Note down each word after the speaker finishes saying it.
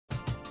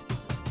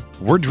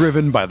We're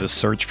driven by the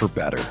search for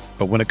better.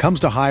 But when it comes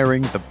to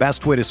hiring, the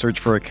best way to search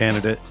for a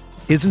candidate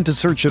isn't to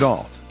search at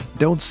all.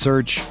 Don't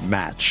search,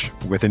 match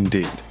with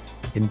Indeed.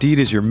 Indeed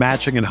is your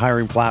matching and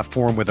hiring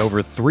platform with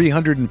over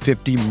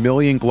 350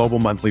 million global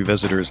monthly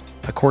visitors,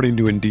 according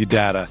to Indeed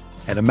data,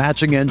 and a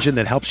matching engine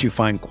that helps you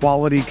find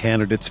quality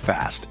candidates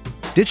fast.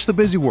 Ditch the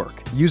busy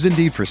work. Use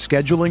Indeed for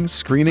scheduling,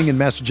 screening, and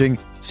messaging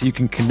so you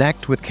can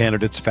connect with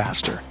candidates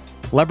faster.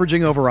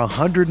 Leveraging over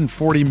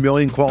 140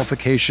 million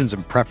qualifications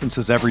and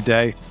preferences every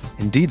day,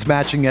 Indeed's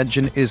matching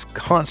engine is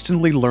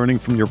constantly learning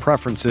from your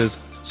preferences,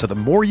 so the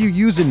more you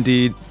use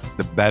Indeed,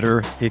 the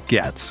better it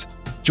gets.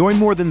 Join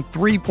more than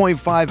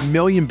 3.5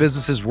 million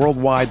businesses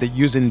worldwide that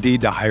use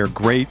Indeed to hire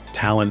great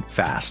talent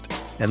fast.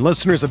 And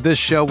listeners of this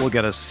show will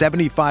get a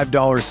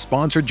 $75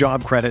 sponsored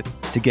job credit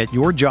to get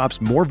your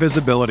jobs more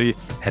visibility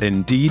at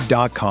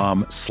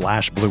Indeed.com/Blue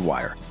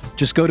Wire.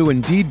 Just go to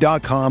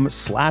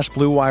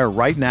Indeed.com/Blue Wire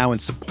right now and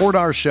support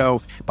our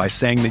show by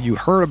saying that you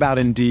heard about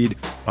Indeed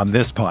on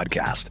this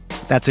podcast.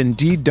 That's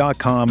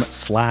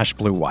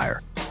Indeed.com/Blue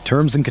Wire.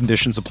 Terms and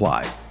conditions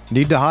apply.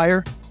 Need to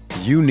hire?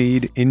 You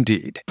need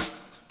Indeed.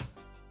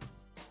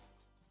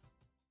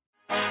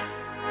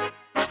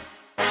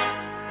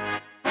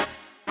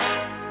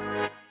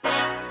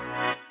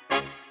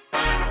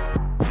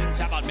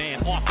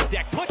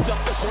 Puts up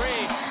the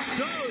three.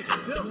 So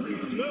silky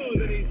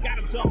smooth, and he's got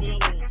himself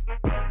another one.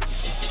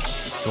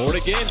 Toward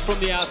again from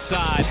the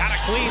outside. Had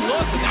a clean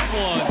look, and that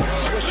one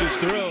swishes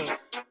through.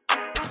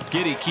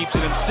 Giddey keeps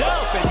it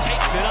himself and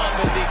takes it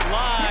up as he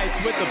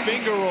glides with the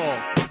finger roll.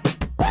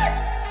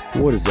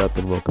 What is up,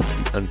 and welcome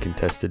to the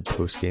Uncontested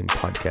Postgame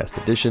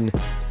Podcast Edition.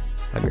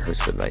 I'm your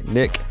host for the night,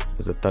 Nick,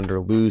 as the Thunder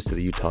lose to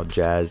the Utah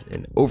Jazz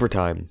in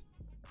overtime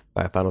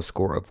by a final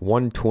score of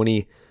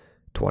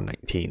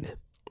 120-119.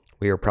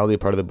 We are proudly a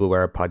part of the Blue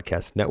Wire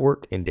Podcast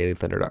Network and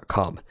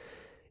dailythunder.com.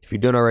 If you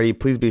don't already,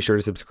 please be sure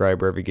to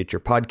subscribe wherever you get your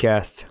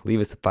podcasts. Leave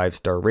us a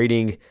 5-star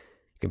rating. You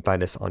can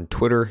find us on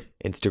Twitter,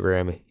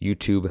 Instagram,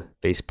 YouTube,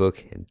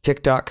 Facebook, and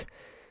TikTok.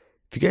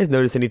 If you guys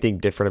notice anything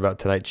different about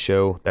tonight's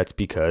show, that's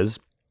because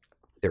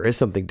there is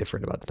something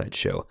different about tonight's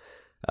show.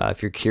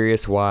 If you're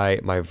curious why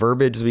my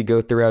verbiage as we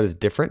go throughout is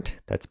different,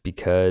 that's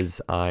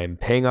because I'm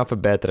paying off a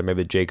bet that I made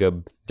with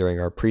Jacob during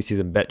our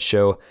preseason bet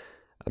show.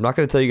 I'm not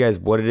going to tell you guys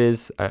what it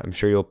is. I'm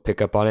sure you'll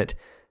pick up on it.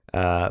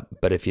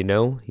 But if you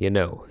know, you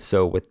know.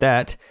 So with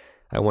that,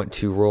 I want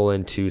to roll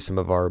into some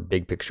of our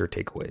big picture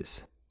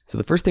takeaways. So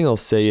the first thing I'll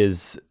say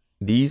is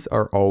these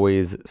are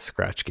always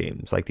scratch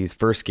games. Like these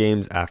first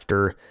games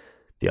after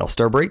the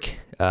All-Star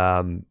break,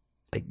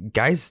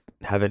 guys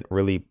haven't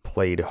really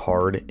played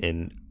hard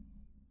in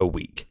a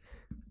week.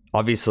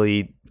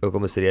 Obviously,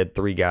 Oklahoma City had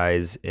 3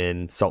 guys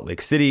in Salt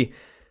Lake City.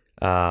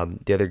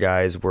 The other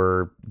guys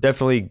were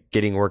definitely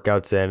getting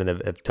workouts in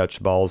and have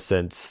touched balls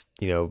since,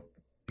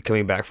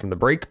 coming back from the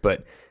break.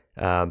 But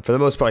for the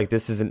most part,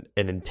 this isn't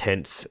an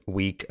intense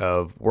week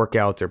of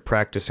workouts or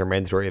practice or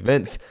mandatory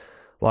events.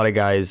 A lot of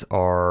guys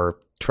are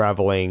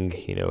traveling,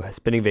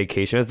 spending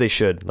vacation as they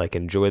should,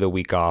 enjoy the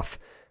week off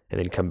and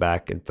then come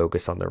back and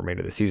focus on the remainder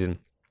of the season.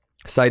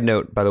 Side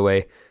note, by the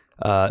way,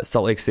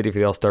 Salt Lake City for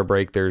the All-Star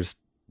break, there's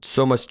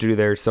so much to do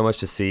there, so much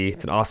to see.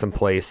 It's an awesome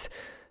place.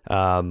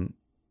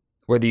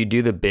 Whether you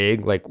do the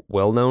big,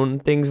 well-known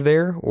things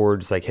there or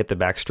just hit the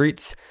back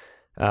streets,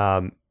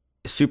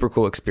 super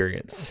cool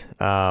experience.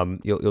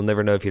 You'll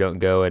never know if you don't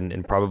go.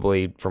 And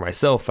probably for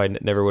myself, I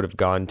never would have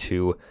gone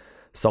to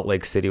Salt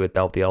Lake City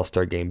without the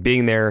All-Star game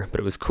being there. But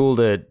it was cool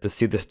to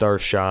see the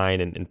stars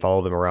shine and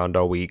follow them around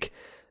all week.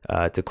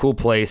 It's a cool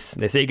place.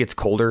 They say it gets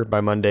colder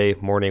by Monday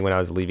morning when I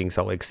was leaving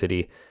Salt Lake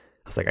City.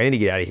 I was like, I need to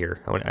get out of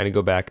here. I need to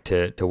go back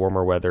to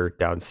warmer weather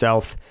down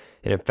south.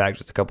 And in fact,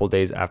 just a couple of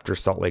days after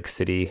Salt Lake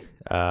City,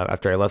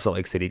 after I left Salt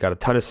Lake City, got a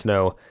ton of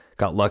snow,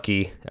 got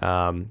lucky.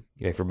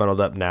 If you're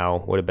bundled up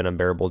now, would have been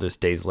unbearable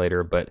just days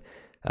later, but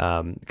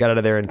got out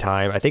of there in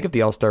time. I think if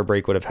the All-Star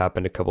break would have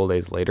happened a couple of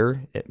days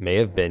later, it may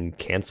have been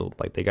canceled.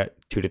 They got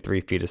 2 to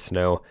 3 feet of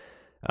snow.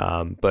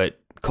 But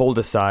cold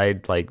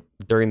aside,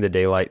 during the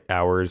daylight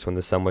hours when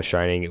the sun was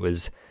shining, it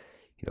was,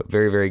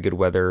 very, very good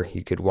weather.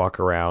 You could walk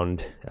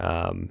around.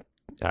 I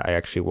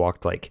actually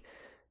walked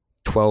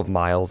 12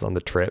 miles on the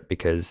trip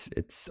because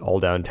it's all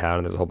downtown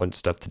and there's a whole bunch of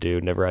stuff to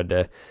do. Never had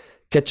to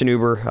catch an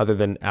Uber other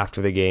than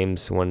after the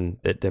games when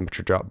the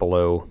temperature dropped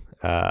below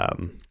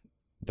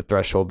the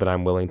threshold that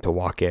I'm willing to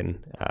walk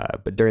in.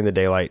 But during the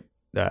daylight,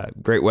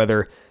 great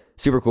weather,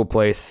 super cool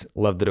place.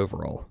 Loved it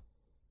overall.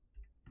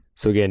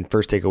 So again,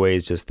 first takeaway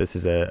is just this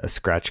is a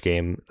scratch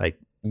game.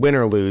 Win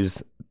or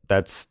lose,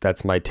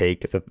 that's my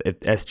take. If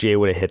SGA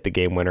would have hit the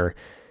game winner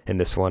in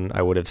this one,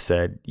 I would have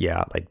said,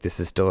 yeah, this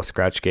is still a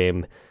scratch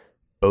game.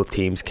 Both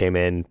teams came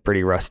in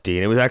pretty rusty,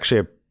 and it was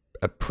actually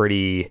a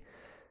pretty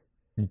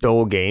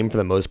dull game for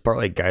the most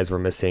part. Guys were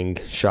missing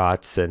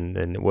shots, and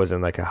it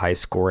wasn't a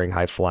high-scoring,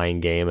 high-flying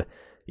game.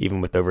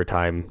 Even with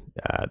overtime,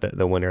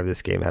 the winner of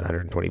this game had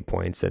 120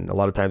 points, and a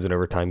lot of times in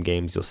overtime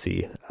games, you'll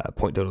see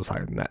point totals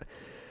higher than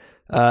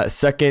that.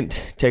 Second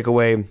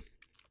takeaway,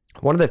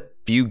 one of the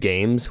few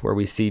games where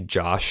we see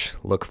Josh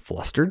look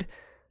flustered.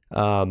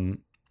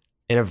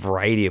 And in a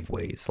variety of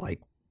ways, like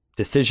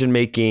decision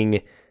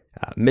making,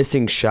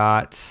 missing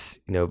shots,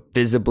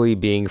 visibly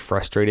being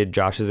frustrated.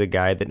 Josh is a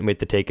guy that we have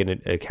to take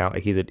into account,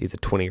 like he's a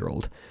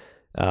 20-year-old.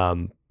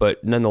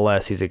 But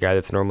nonetheless, he's a guy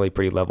that's normally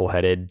pretty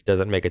level-headed,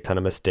 doesn't make a ton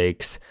of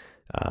mistakes,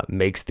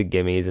 makes the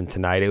gimmies. And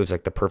tonight it was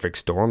like the perfect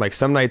storm. Like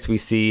some nights we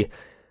see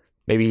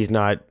maybe he's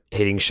not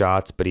hitting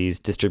shots, but he's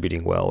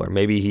distributing well, or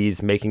maybe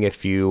he's making a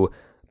few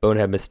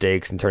bonehead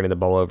mistakes and turning the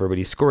ball over, but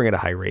he's scoring at a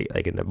high rate,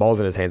 like, and the ball's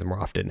in his hands more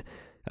often.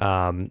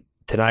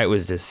 Tonight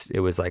it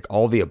was like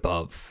all the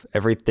above,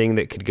 everything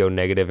that could go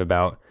negative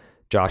about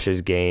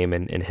Josh's game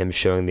and him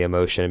showing the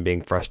emotion and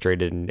being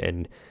frustrated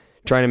and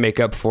trying to make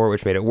up for it,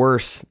 which made it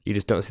worse. You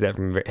just don't see that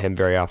from him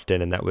very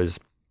often, and that was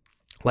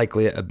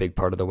likely a big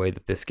part of the way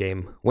that this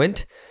game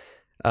went.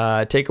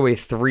 Takeaway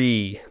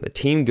 3, the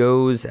team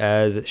goes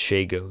as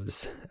Shea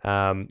goes,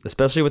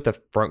 especially with the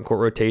front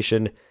court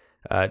rotation.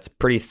 It's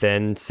pretty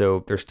thin,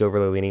 so they're still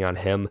really leaning on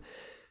him.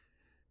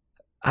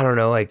 I don't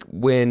know, like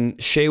when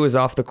Shea was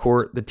off the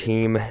court, the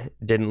team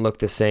didn't look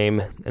the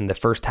same. In the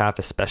first half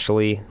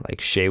especially,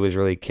 like Shea was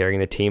really carrying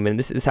the team. And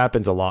this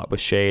happens a lot with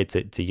Shea.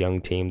 It's a young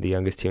team, the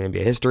youngest team in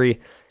NBA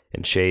history.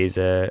 And Shea's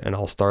an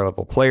all-star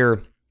level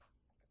player.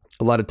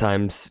 A lot of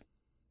times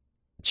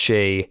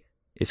Shea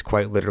is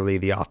quite literally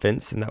the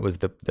offense, and that was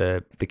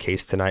the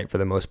case tonight for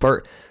the most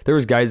part. There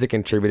was guys that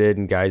contributed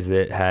and guys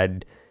that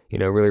had,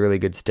 really, really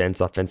good stints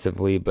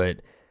offensively,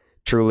 but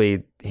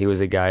truly he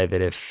was a guy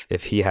that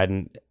if he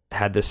hadn't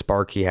had the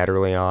spark he had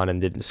early on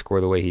and didn't score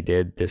the way he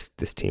did, this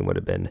team would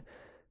have been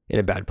in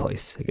a bad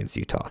place against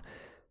Utah.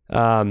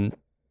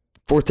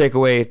 Fourth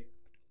takeaway,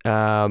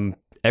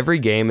 every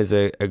game is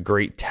a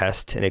great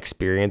test and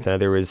experience. I know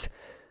there was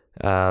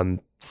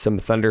some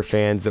Thunder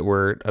fans that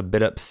were a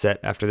bit upset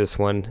after this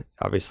one.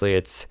 Obviously,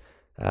 it's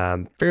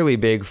fairly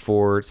big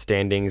for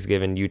standings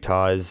given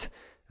Utah's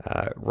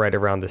right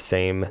around the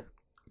same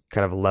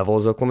kind of level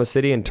as Oklahoma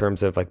City in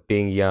terms of like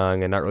being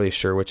young and not really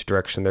sure which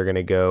direction they're going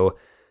to go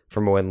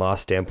from a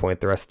win-loss standpoint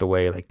the rest of the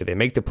way. Like, do they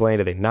make the play?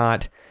 Do they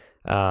not?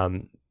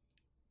 And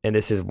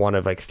this is one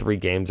of like 3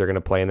 games they're going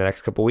to play in the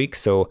next couple weeks.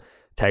 So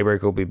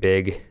tiebreaker will be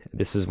big.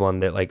 This is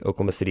one that like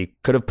Oklahoma City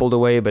could have pulled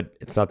away, but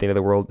it's not the end of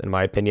the world in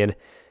my opinion.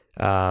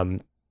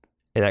 And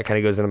that kind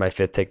of goes into my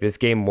 5th take. This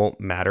game won't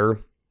matter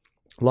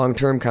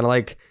long-term, kind of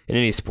like in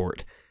any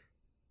sport.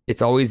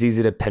 It's always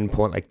easy to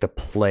pinpoint like the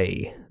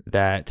play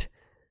that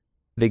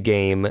the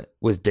game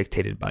was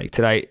dictated by.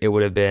 Tonight, it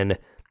would have been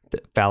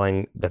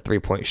fouling the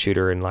 3-point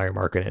shooter in Larry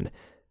Markkinen.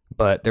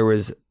 But there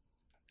was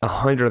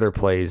 100 other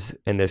plays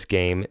in this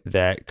game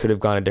that could have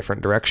gone a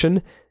different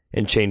direction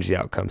and changed the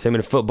outcome. Same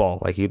in football.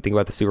 Like you think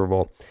about the Super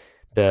Bowl,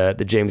 the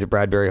James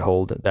Bradbury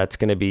hold, that's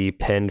going to be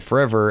pinned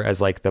forever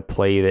as like the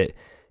play that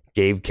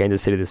gave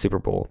Kansas City the Super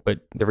Bowl.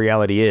 But the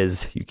reality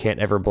is you can't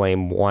ever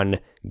blame one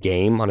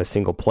game on a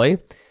single play.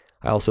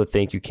 I also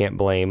think you can't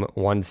blame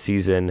one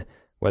season,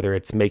 whether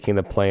it's making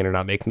the play or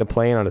not making the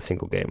play on a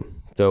single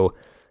game. So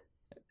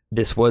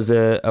this was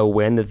a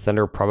win that the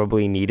Thunder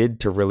probably needed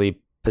to really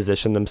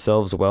position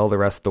themselves well the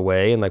rest of the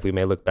way. And like we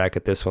may look back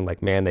at this one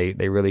like, man,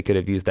 they really could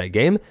have used that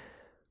game.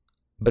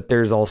 But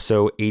there's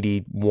also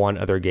 81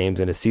 other games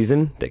in a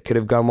season that could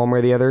have gone one way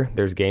or the other.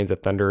 There's games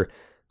that Thunder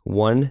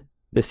won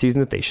this season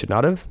that they should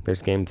not have.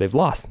 There's games they've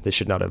lost they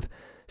should not have.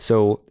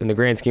 So in the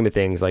grand scheme of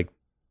things, like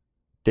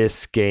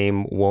this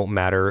game won't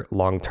matter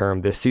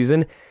long-term this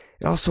season.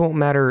 It also won't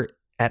matter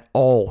at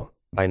all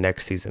by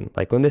next season.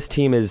 Like when this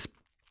team is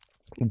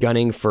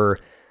gunning for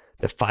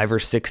the 5 or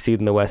 6 seed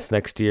in the West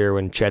next year,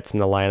 when Chet's in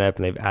the lineup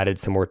and they've added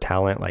some more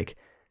talent, like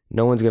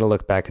no one's going to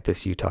look back at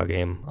this Utah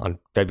game on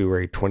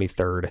February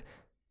 23rd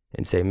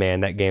and say, man,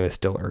 that game is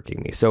still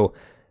irking me. So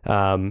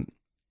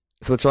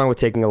what's wrong with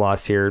taking a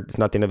loss here? It's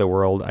not the end of the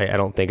world. I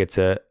don't think it's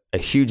a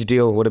huge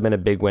deal. It would have been a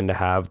big win to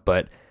have,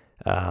 but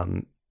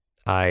I'm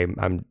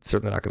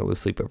certainly not going to lose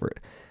sleep over it.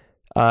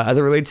 As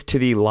it relates to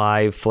the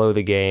live flow of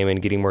the game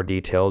and getting more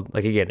detailed,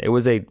 like again, it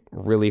was a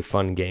really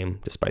fun game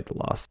despite the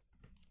loss.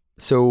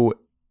 So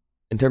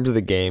in terms of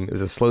the game, it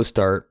was a slow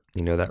start.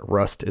 That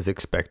rust is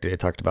expected. I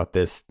talked about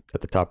this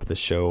at the top of the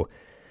show.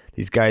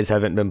 These guys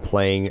haven't been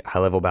playing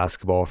high-level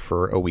basketball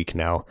for a week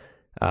now.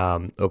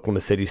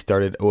 Oklahoma City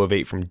started 0 of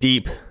 8 from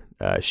deep.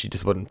 She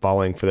just wasn't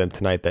falling for them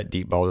tonight. That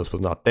deep ball just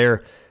was not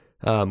there.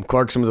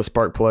 Clarkson was a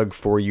spark plug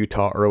for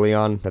Utah early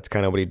on. That's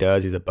kind of what he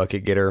does. He's a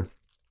bucket getter.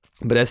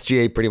 But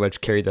SGA pretty much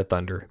carried the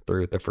Thunder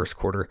through the first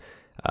quarter.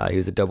 He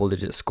was a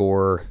double-digit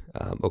scorer.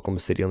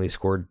 Oklahoma City only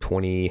scored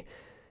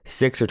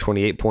 26 or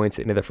 28 points at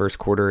the end of the first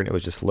quarter, and it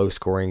was just low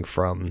scoring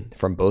from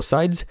both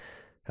sides.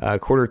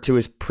 Quarter 2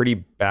 is pretty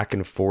back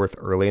and forth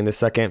early in the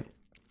second.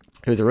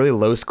 It was a really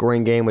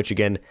low-scoring game, which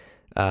again,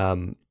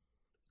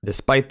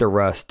 despite the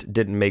rust,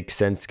 didn't make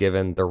sense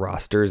given the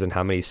rosters and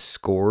how many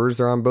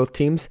scores are on both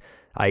teams.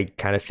 I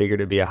kind of figured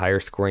it'd be a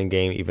higher-scoring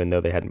game, even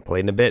though they hadn't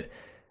played in a bit.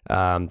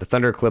 The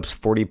Thunder clips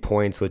 40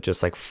 points with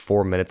just like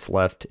 4 minutes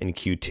left in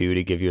Q2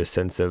 to give you a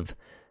sense of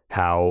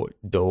how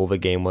dull the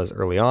game was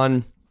early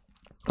on.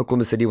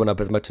 Oklahoma City went up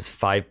as much as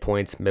 5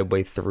 points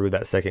midway through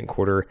that second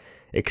quarter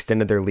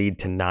extended their lead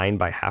to 9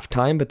 by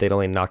halftime, but they'd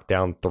only knocked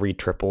down 3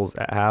 triples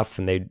at half,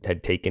 and they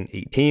had taken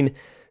 18.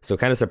 So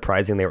kind of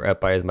surprising they were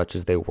up by as much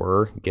as they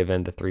were,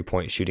 given the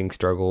 3-point shooting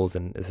struggles,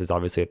 and this is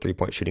obviously a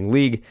 3-point shooting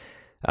league.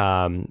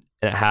 And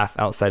at half,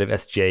 outside of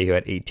SGA, who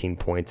had 18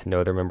 points, no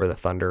other member of the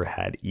Thunder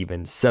had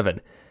even 7.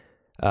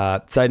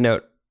 Side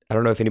note, I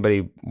don't know if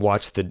anybody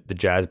watched the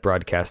Jazz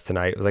broadcast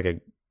tonight. It was like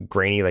a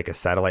grainy, like a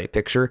satellite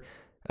picture.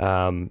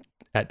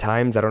 At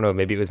times, I don't know,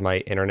 maybe it was my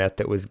internet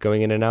that was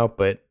going in and out,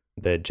 but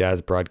the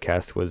Jazz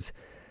broadcast was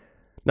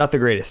not the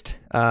greatest.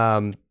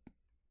 Halftime,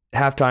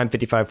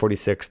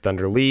 55-46,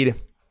 Thunder lead.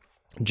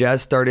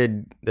 Jazz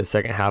started the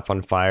second half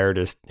on fire,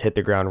 just hit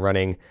the ground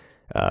running,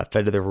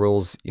 fed to the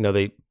rules.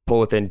 They pull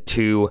within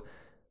 2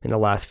 in the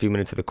last few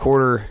minutes of the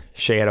quarter.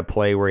 Shea had a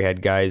play where he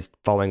had guys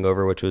falling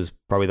over, which was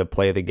probably the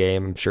play of the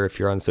game. I'm sure if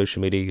you're on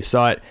social media, you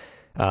saw it.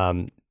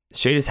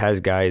 Shea just has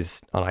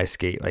guys on ice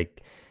skate.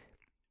 Like,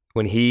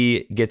 when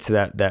he gets to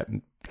that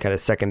kind of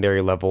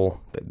secondary level,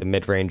 the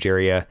mid-range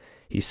area,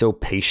 he's so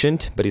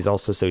patient, but he's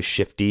also so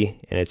shifty,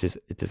 and it's just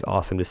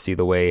awesome to see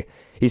the way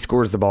he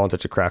scores the ball in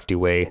such a crafty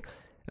way.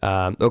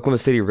 Oklahoma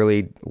City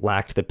really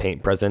lacked the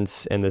paint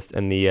presence in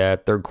the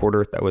third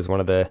quarter. That was one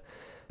of the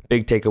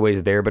big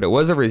takeaways there, but it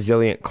was a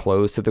resilient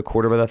close to the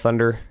quarter by the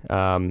Thunder.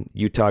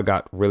 Utah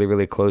got really,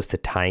 really close to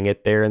tying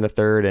it there in the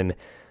third, and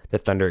the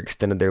Thunder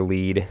extended their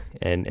lead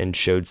and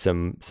showed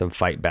some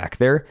fight back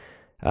there.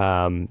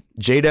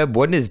 J-Dub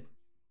wasn't his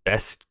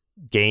best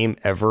game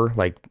ever,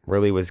 like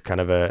really was kind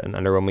of an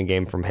underwhelming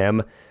game from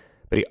him,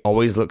 but he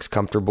always looks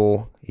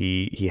comfortable.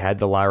 He had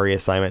the Lowry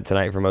assignment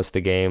tonight for most of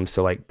the game,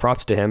 so like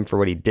props to him for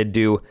what he did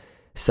do.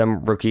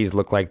 Some rookies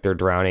look like they're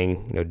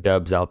drowning,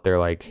 Dub's out there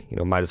like,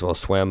 might as well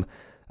swim.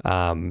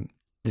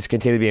 Just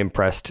continue to be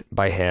impressed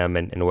by him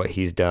and what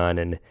he's done,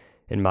 and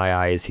in my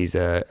eyes, he's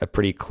a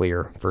pretty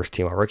clear first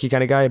team all-rookie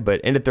kind of guy.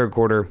 But in the third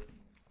quarter,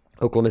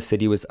 Oklahoma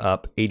City was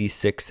up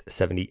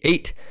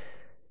 86-78.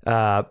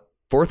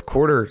 Fourth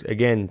quarter,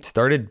 again,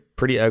 started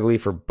pretty ugly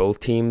for both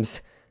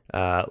teams.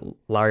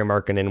 Lauri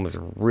Markkanen was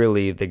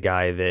really the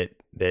guy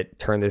that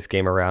turned this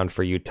game around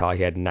for Utah.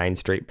 He had 9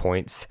 straight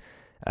points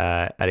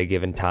at a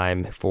given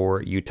time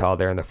for Utah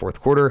there in the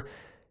fourth quarter.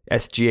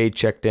 SGA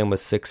checked in with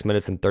 6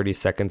 minutes and 30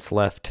 seconds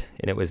left,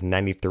 and it was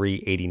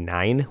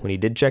 93-89 when he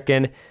did check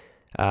in.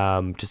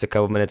 Just a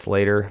couple minutes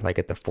later, like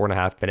at the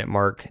 4.5 minute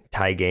mark,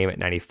 tie game at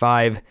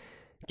 95.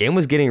 Game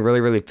was getting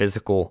really, really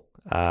physical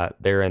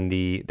there in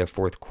the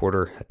fourth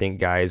quarter. I think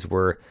guys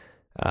were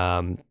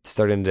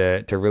starting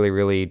to really,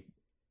 really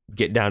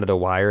get down to the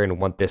wire and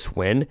want this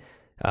win.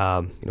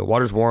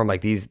 Water's warm.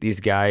 Like these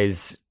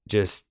guys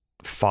just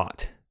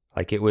fought.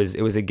 Like it was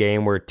a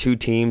game where two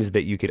teams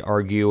that you could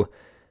argue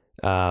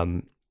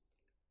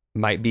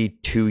might be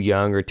too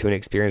young or too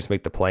inexperienced to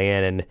make the play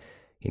in, and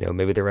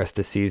maybe the rest of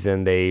the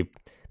season they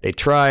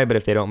try, but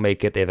if they don't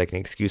make it, they have like an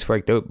excuse for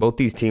it. Both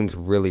these teams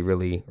really,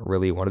 really,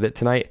 really wanted it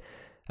tonight,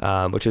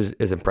 which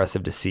is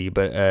impressive to see.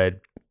 But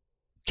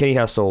Kenny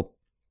Hustle,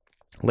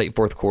 late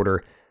fourth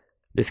quarter,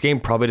 this game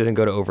probably doesn't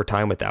go to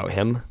overtime without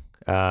him.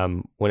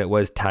 When it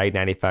was tied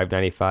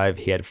 95-95,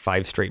 he had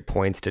 5 straight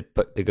points to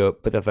put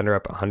the Thunder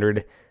up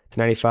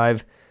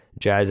 100-95.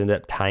 Jazz ended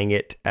up tying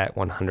it at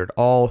 100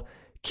 all.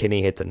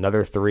 Kenny hits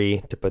another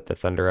 3 to put the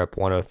Thunder up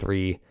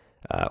 103-100.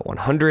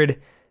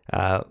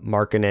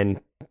 Markkanen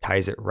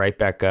ties it right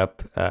back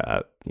up,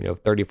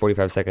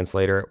 30-45 seconds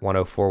later at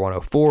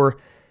 104-104.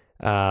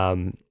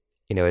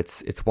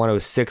 It's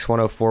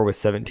 106-104 with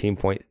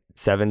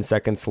 17.7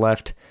 seconds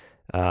left.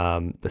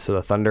 So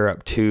the Thunder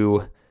up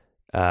 2.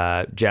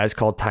 Jazz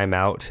called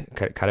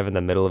timeout kind of in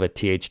the middle of a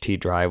THT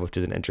drive, which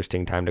is an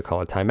interesting time to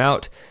call a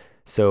timeout.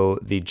 So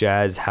the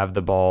Jazz have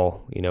the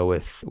ball,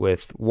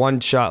 with 1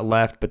 shot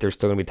left, but there's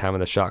still going to be time on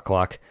the shot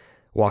clock.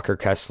 Walker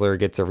Kessler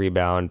gets a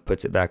rebound,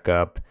 puts it back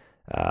up.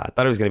 I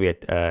thought it was going to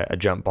be a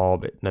jump ball,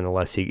 but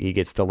nonetheless, he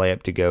gets the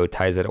layup to go,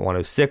 ties it at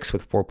 106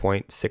 with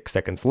 4.6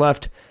 seconds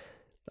left.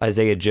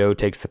 Isaiah Joe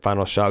takes the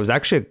final shot. It was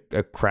actually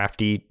a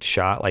crafty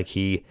shot. Like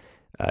it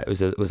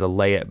was a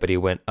layup, but he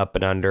went up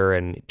and under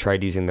and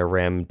tried using the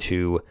rim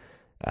to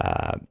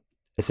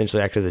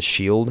essentially act as a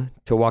shield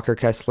to Walker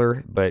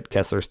Kessler, but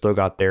Kessler still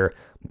got there,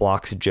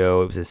 blocks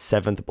Joe. It was his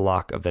 7th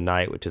block of the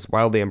night, which is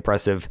wildly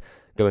impressive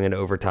going into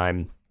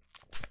overtime.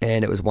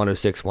 And it was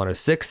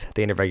 106-106 at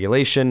the end of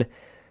regulation.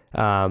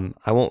 I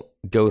won't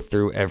go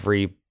through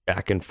every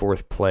back and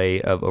forth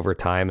play of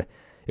overtime.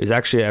 It was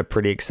actually a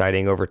pretty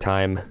exciting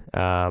overtime.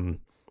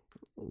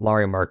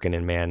 Lauri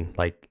Markkanen, man,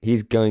 like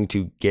he's going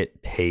to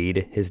get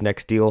paid his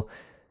next deal.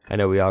 I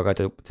know we all got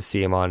to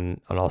see him on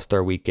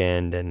All-Star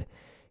Weekend, and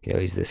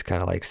he's this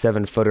kind of like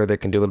 7-footer that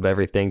can do a little bit of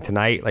everything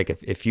tonight. Like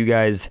if you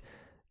guys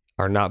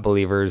are not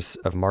believers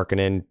of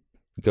Markkanen,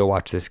 go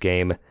watch this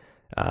game.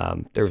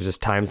 There was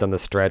just times on the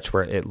stretch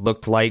where it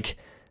looked like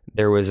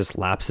there was just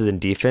lapses in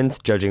defense,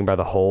 judging by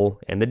the hole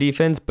in the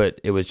defense, but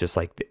it was just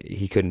like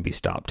he couldn't be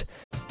stopped.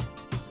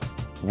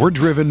 We're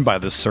driven by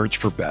the search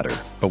for better.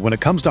 But when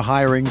it comes to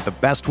hiring, the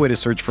best way to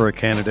search for a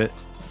candidate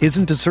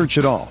isn't to search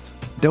at all.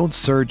 Don't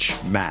search,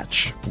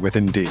 match with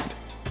Indeed.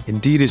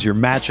 Indeed is your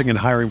matching and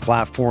hiring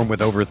platform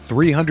with over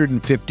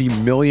 350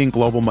 million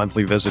global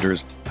monthly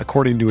visitors,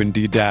 according to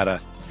Indeed data,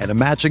 and a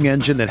matching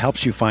engine that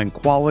helps you find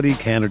quality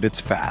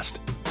candidates fast.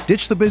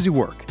 Ditch the busy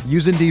work.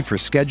 Use Indeed for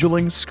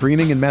scheduling,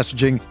 screening, and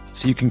messaging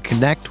so you can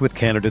connect with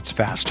candidates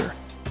faster.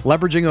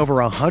 Leveraging over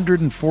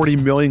 140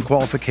 million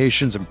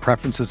qualifications and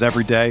preferences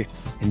every day,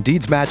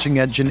 Indeed's matching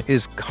engine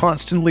is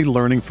constantly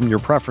learning from your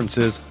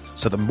preferences,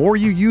 so the more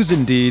you use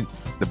Indeed,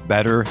 the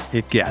better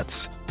it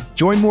gets.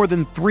 Join more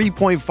than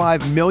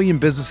 3.5 million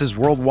businesses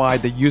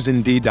worldwide that use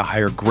Indeed to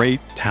hire great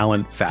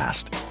talent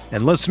fast.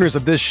 And listeners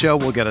of this show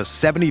will get a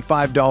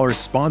 $75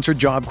 sponsored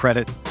job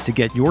credit to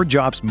get your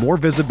jobs more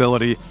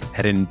visibility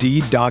at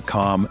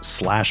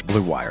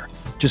Indeed.com/Blue Wire.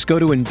 Just go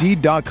to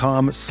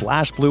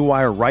Indeed.com/Blue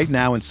Wire right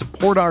now and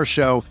support our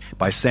show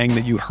by saying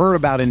that you heard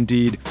about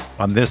Indeed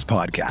on this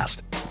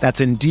podcast. That's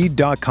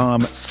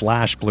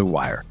Indeed.com/Blue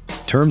Wire.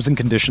 Terms and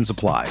conditions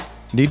apply.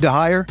 Need to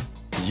hire?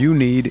 You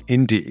need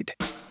Indeed.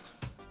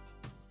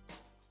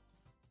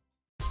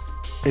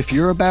 If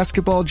you're a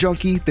basketball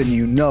junkie, then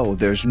you know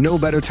there's no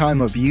better time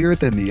of year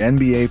than the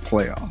NBA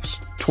playoffs.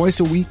 Twice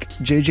a week,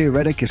 JJ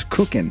Redick is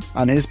cooking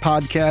on his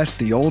podcast,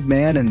 The Old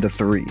Man and the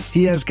Three.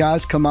 He has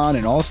guys come on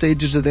in all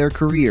stages of their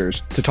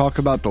careers to talk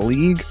about the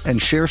league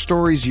and share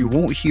stories you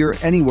won't hear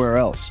anywhere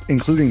else,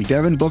 including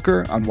Devin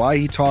Booker on why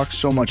he talks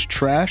so much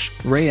trash,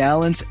 Ray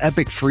Allen's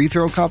epic free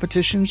throw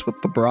competitions with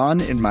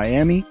LeBron in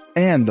Miami,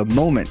 and the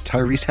moment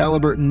Tyrese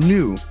Halliburton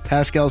knew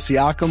Pascal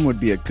Siakam would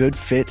be a good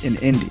fit in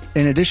Indy.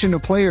 In addition to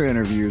player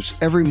interviews,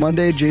 every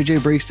Monday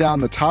JJ breaks down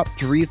the top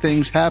 3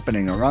 things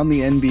happening around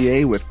the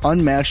NBA with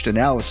unmatched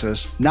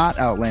analysis, not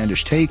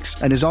outlandish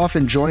takes, and is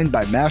often joined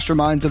by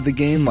masterminds of the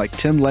game like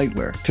Tim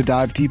Legler to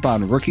dive deep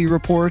on rookie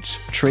reports,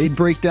 trade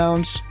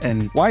breakdowns,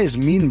 and why is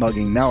mean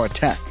mugging now a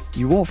tech?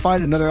 You won't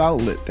find another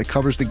outlet that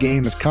covers the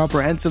game as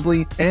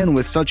comprehensively and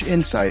with such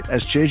insight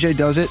as JJ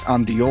does it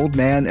on The Old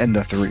Man and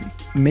the Three.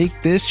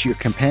 Make this your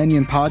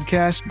companion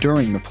podcast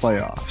during the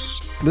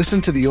playoffs.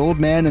 Listen to The Old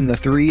Man and the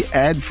Three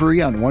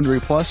ad-free on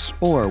Wondery Plus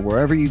or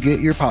wherever you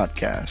get your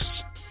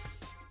podcasts.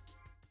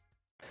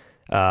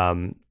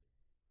 The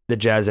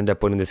Jazz end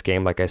up winning this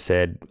game, like I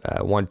said,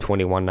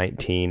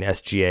 120-119.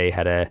 SGA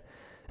had a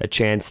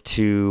chance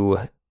to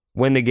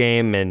win the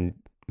game, and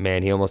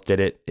man, he almost did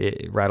it.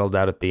 It rattled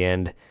out at the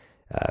end.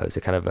 It was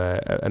a kind of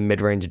a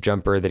mid-range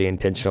jumper that he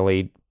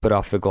intentionally put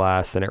off the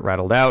glass, and it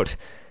rattled out.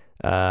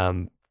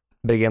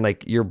 But again,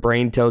 like, your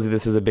brain tells you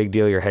this was a big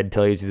deal. Your head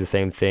tells you the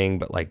same thing,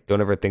 but like,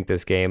 don't ever think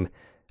this game.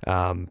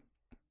 The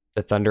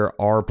Thunder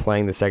are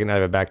playing the second night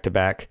of a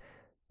back-to-back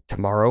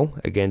tomorrow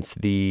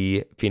against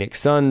the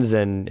Phoenix Suns,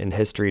 and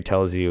history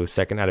tells you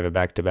second night of a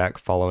back-to-back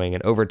following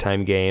an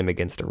overtime game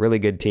against a really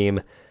good team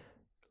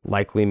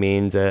likely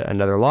means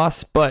another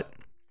loss, but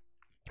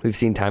we've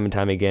seen time and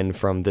time again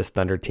from this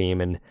Thunder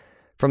team and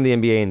from the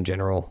NBA in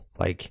general,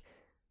 like,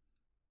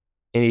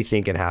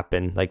 anything can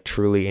happen, like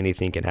truly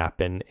anything can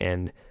happen,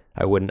 and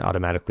I wouldn't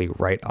automatically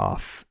write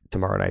off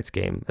tomorrow night's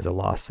game as a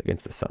loss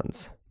against the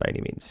Suns by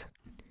any means.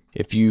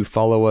 If you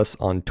follow us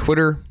on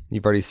Twitter,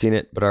 you've already seen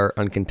it, but our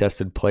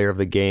uncontested player of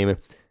the game,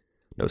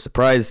 no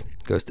surprise,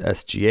 goes to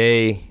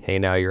SGA. Hey,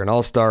 now you're an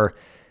all-star.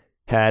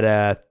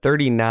 Had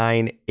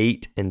 39,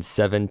 8, and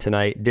 7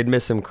 tonight. Did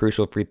miss some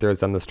crucial free throws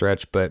down the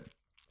stretch, but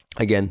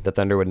again, the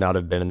Thunder would not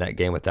have been in that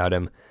game without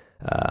him.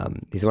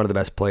 He's one of the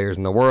best players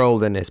in the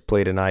world, and his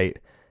play tonight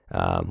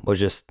was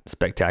just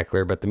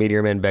spectacular. But the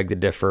Meteor Men beg to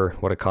differ.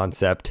 What a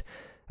concept.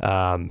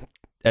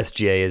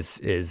 SGA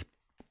is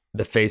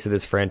the face of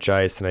this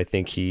franchise, and I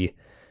think he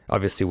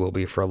obviously will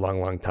be for a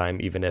long, long time,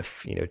 even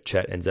if,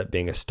 Chet ends up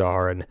being a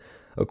star and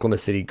Oklahoma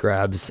City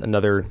grabs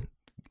another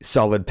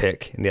solid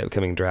pick in the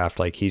upcoming draft.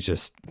 Like, he's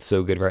just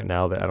so good right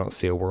now that I don't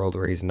see a world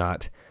where he's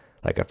not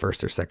like a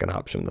first or second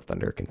option. The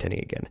Thunder contending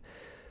again.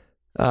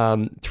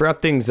 To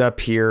wrap things up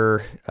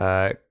here,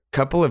 a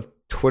couple of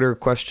Twitter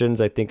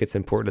questions. I think it's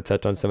important to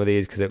touch on some of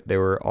these because they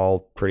were all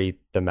pretty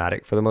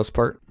thematic for the most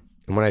part.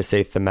 And when I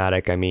say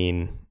thematic, I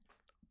mean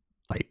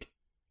like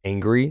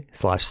angry /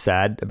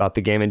 sad about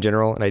the game in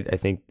general. And I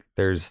think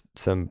there's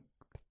some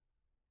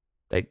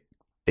like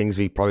things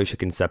we probably should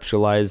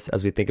conceptualize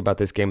as we think about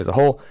this game as a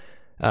whole.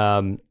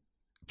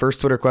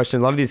 First Twitter question.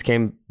 A lot of these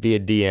came via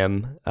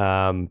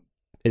DM.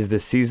 Is the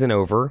season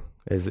over?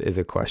 Is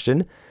a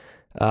question.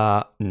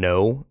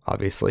 No,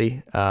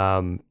 obviously.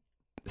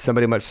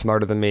 Somebody much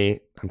smarter than me,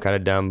 I'm kind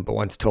of dumb, but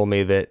once told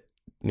me that,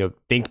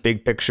 think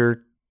big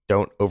picture,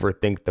 don't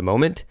overthink the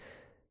moment.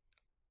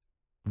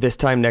 This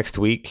time next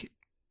week,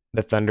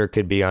 the Thunder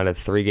could be on a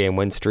 3-game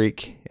win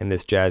streak, and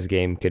this Jazz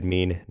game could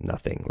mean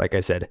nothing. Like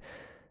I said,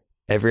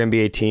 every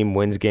NBA team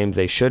wins games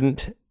they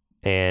shouldn't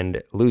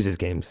and loses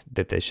games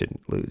that they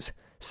shouldn't lose.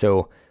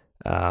 So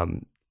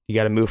you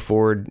got to move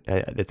forward.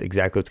 That's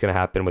exactly what's going to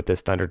happen with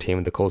this Thunder team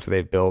and the culture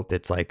they've built.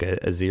 It's like a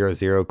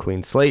 0-0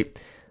 clean slate.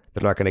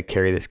 They're not going to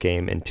carry this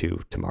game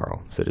into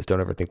tomorrow. So just don't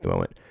overthink the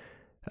moment.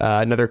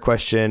 Another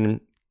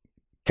question,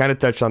 kind of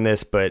touched on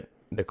this, but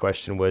the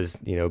question was,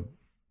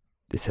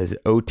 this says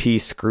OT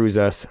screws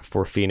us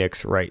for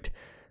Phoenix, right?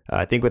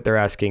 I think what they're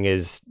asking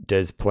is,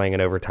 does playing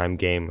an overtime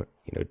game,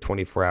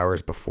 24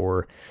 hours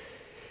before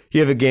you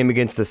have a game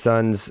against the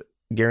Suns,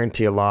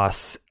 guarantee a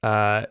loss?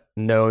 No.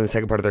 And the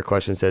second part of their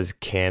question says,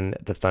 can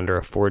the Thunder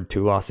afford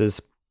 2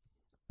 losses?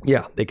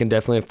 Yeah, they can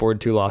definitely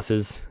afford 2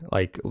 losses.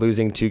 Like,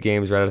 losing 2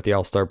 games right at the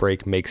All-Star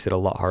break makes it a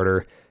lot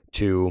harder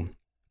to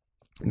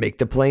make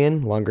the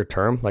play-in longer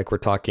term. Like, we're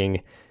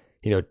talking,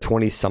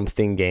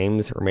 20-something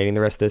games remaining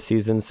the rest of this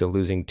season. So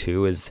losing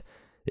 2 is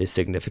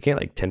significant,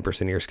 like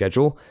 10% of your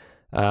schedule.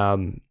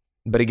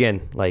 But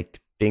again, like,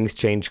 things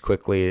change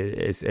quickly.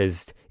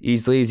 As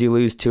easily as you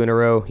lose 2 in a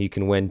row, you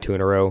can win 2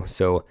 in a row.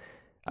 So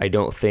I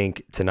don't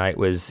think tonight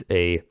was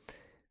a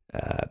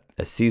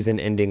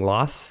season-ending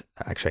loss.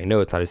 Actually, I know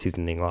it's not a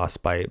season-ending loss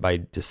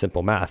by just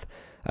simple math.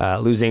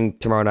 Losing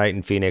tomorrow night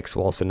in Phoenix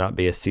will also not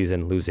be a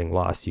season-losing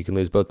loss. You can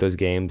lose both those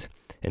games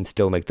and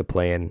still make the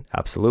play-in,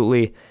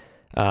 absolutely.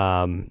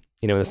 When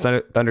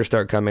the Thunder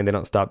start coming, they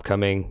don't stop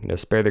coming.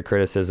 Spare the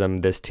criticism.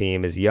 This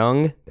team is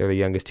young. They're the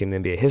youngest team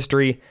in NBA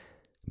history,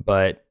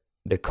 but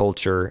the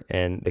culture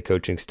and the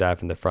coaching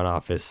staff and the front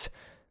office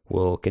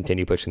will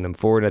continue pushing them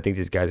forward. I think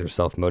these guys are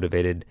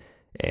self-motivated,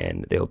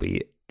 and they'll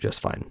be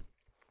just fine.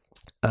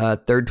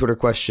 Third Twitter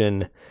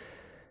question: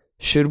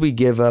 should we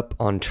give up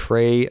on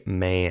Trey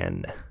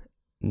Mann?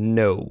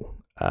 No.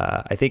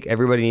 I think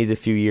everybody needs a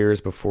few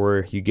years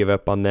before you give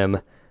up on them.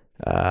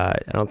 I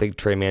don't think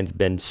Trey Mann's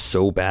been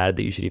so bad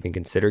that you should even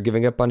consider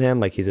giving up on him.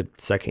 Like, he's a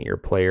second-year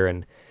player,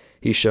 and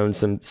he's shown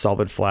some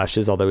solid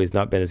flashes, although he's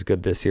not been as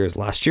good this year as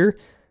last year.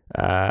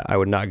 I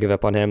would not give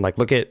up on him. Like,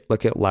 look at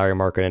Lauri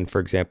Markkanen, for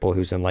example,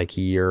 who's in like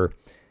year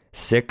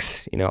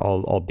 6.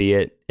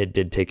 Albeit it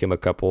did take him a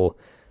couple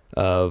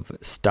of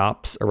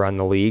stops around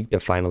the league to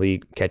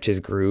finally catch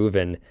his groove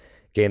and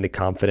gain the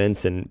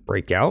confidence and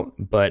break out.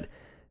 But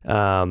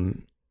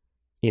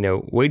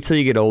wait till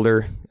you get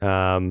older.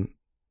 I'm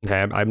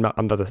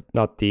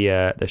not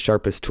the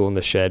sharpest tool in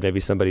the shed. Maybe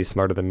somebody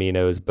smarter than me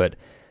knows, but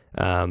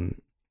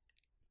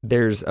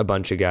there's a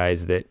bunch of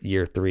guys that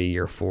year 3,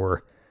 year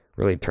 4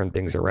 really turn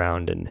things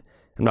around. And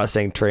I'm not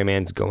saying Trey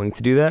Mann's going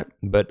to do that,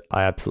 but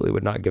I absolutely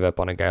would not give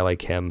up on a guy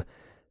like him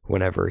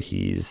whenever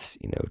he's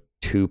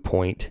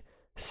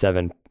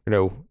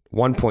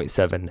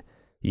 1.7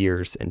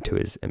 years into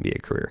his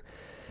NBA career.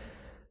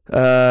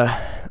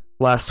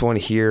 Last one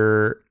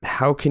here.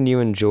 How can you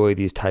enjoy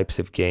these types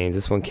of games?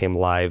 This one came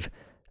live.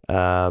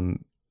 My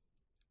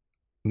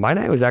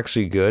night was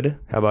actually good.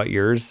 How about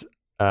yours?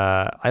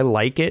 I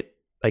like it.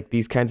 Like,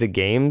 these kinds of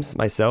games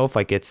myself,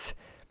 like,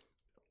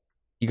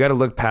 you got to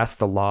look past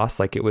the loss.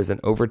 Like, it was an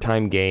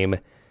overtime game.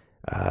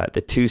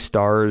 The 2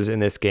 stars in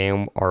this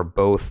game are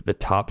both the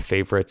top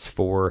favorites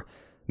for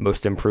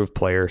most improved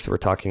player. So we're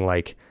talking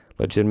like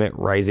legitimate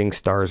rising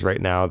stars right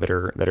now that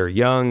are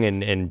young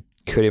and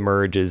could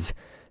emerge as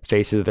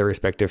faces of their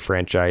respective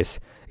franchise.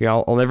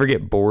 I'll never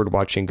get bored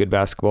watching good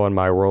basketball in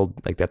my world.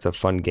 Like, that's a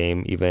fun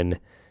game. Even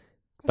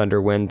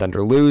Thunder win,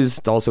 Thunder lose.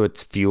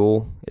 It's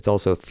fuel. It's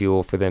also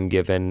fuel for them,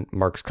 given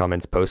Mark's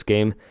comments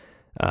post-game.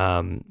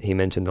 He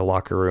mentioned the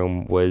locker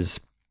room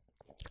was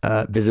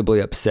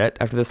visibly upset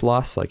after this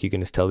loss. Like, you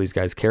can just tell these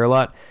guys care a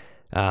lot.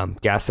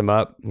 Gas them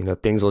up.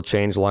 Things will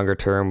change longer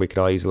term. We could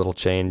all use a little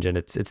change, and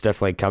it's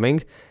definitely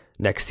coming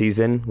next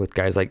season with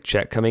guys like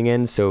Chet coming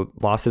in. So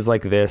losses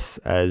like this,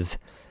 as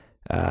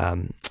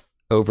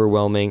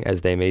overwhelming as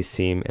they may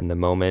seem in the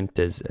moment,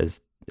 as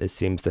it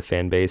seems the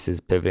fan base is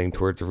pivoting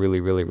towards really,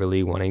 really,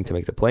 really wanting to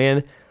make the play-in,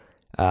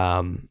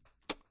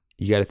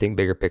 you got to think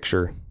bigger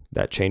picture.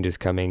 That change is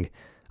coming.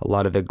 A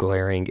lot of the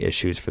glaring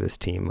issues for this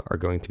team are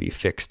going to be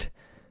fixed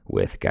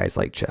with guys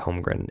like Chet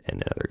Holmgren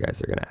and other guys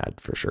they're going to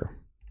add for sure.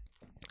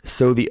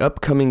 So the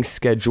upcoming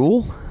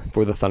schedule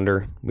for the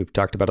Thunder, we've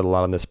talked about it a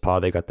lot on this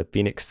pod. They got the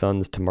Phoenix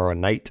Suns tomorrow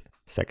night,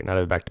 second night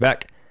of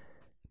back-to-back.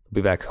 They'll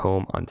be back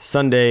home on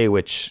Sunday,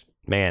 which,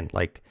 man,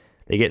 like,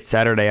 they get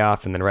Saturday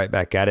off and then right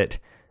back at it.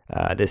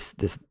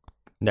 This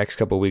next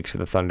couple of weeks for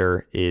the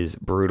Thunder is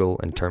brutal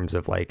in terms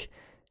of like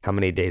how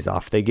many days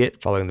off they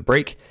get following the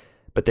break.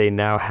 But they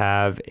now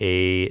have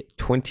a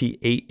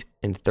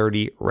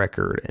 28-30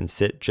 record and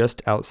sit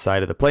just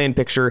outside of the play-in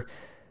picture.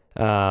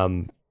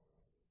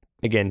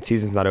 Again,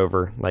 season's not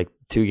over. Like,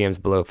 2 games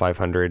below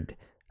 500.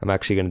 I'm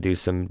actually going to do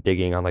some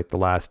digging on like the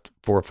last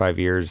 4 or 5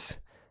 years.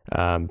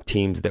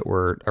 Teams that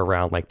were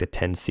around like the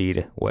 10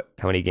 seed,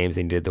 how many games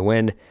they needed to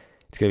win.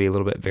 It's going to be a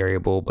little bit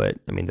variable, but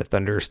I mean, the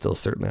Thunder are still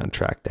certainly on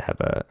track to have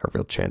a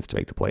real chance to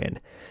make the play-in.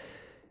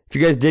 If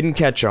you guys didn't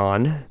catch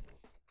on,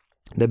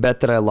 the bet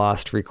that I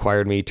lost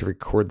required me to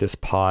record this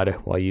pod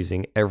while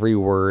using every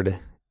word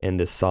in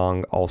the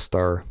song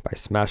All-Star by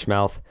Smash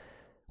Mouth,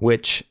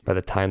 which by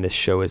the time this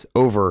show is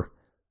over,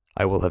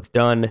 I will have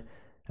done.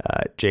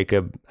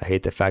 Jacob, I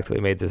hate the fact that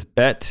we made this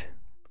bet,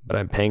 but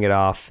I'm paying it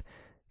off.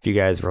 If you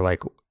guys were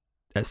like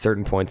at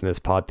certain points in this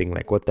pod thinking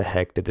like, what the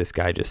heck did this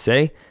guy just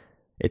say?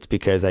 It's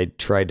because I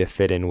tried to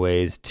fit in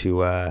ways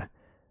to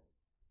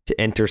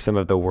enter some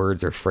of the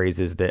words or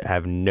phrases that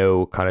have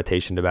no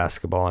connotation to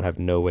basketball and have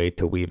no way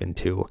to weave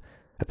into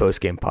a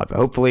post-game pod. But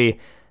hopefully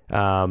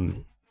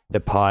the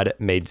pod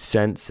made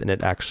sense and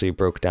it actually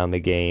broke down the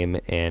game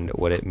and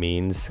what it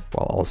means,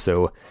 while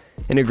also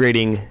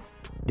integrating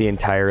the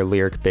entire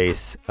lyric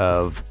base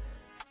of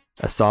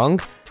a song.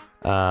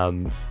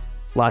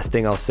 Last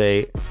thing I'll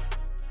say,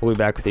 we'll be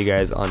back with you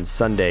guys on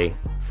Sunday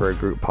for a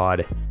group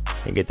pod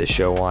and get the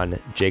show on.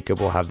 Jacob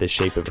will have the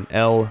shape of an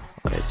L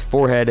on his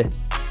forehead.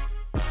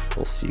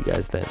 We'll see you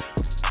guys then.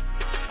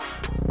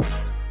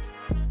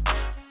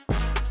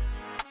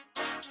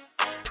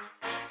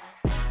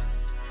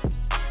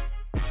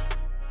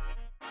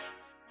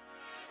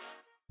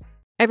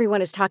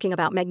 Everyone is talking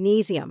about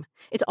magnesium.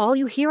 It's all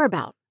you hear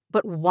about.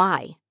 But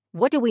why?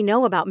 What do we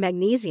know about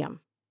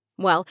magnesium?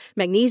 Well,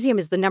 magnesium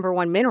is the number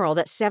one mineral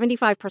that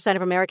 75%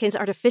 of Americans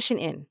are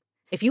deficient in.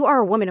 If you are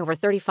a woman over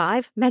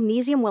 35,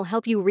 magnesium will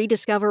help you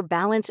rediscover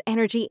balance,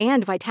 energy,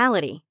 and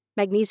vitality.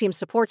 Magnesium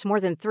supports more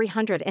than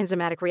 300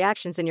 enzymatic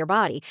reactions in your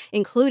body,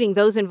 including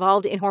those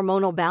involved in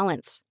hormonal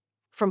balance.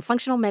 From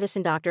functional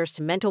medicine doctors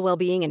to mental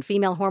well-being and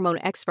female hormone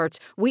experts,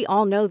 we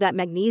all know that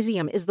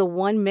magnesium is the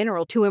one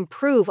mineral to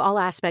improve all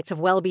aspects of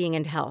well-being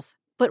and health.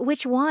 But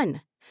which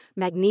one?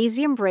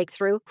 Magnesium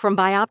Breakthrough from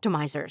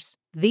Bioptimizers,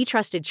 the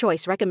trusted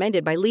choice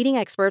recommended by leading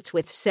experts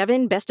with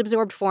 7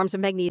 best-absorbed forms of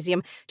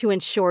magnesium to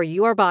ensure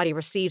your body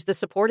receives the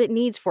support it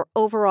needs for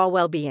overall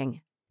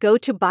well-being. Go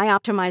to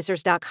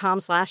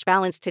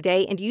bioptimizers.com/balance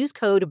today and use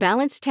code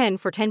BALANCE10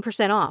 for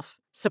 10% off.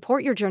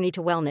 Support your journey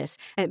to wellness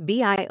at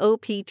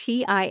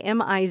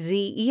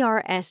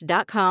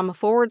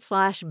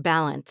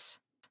bioptimizers.com/balance.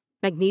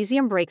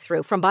 Magnesium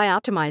Breakthrough from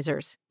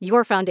Bioptimizers,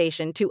 your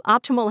foundation to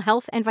optimal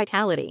health and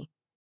vitality.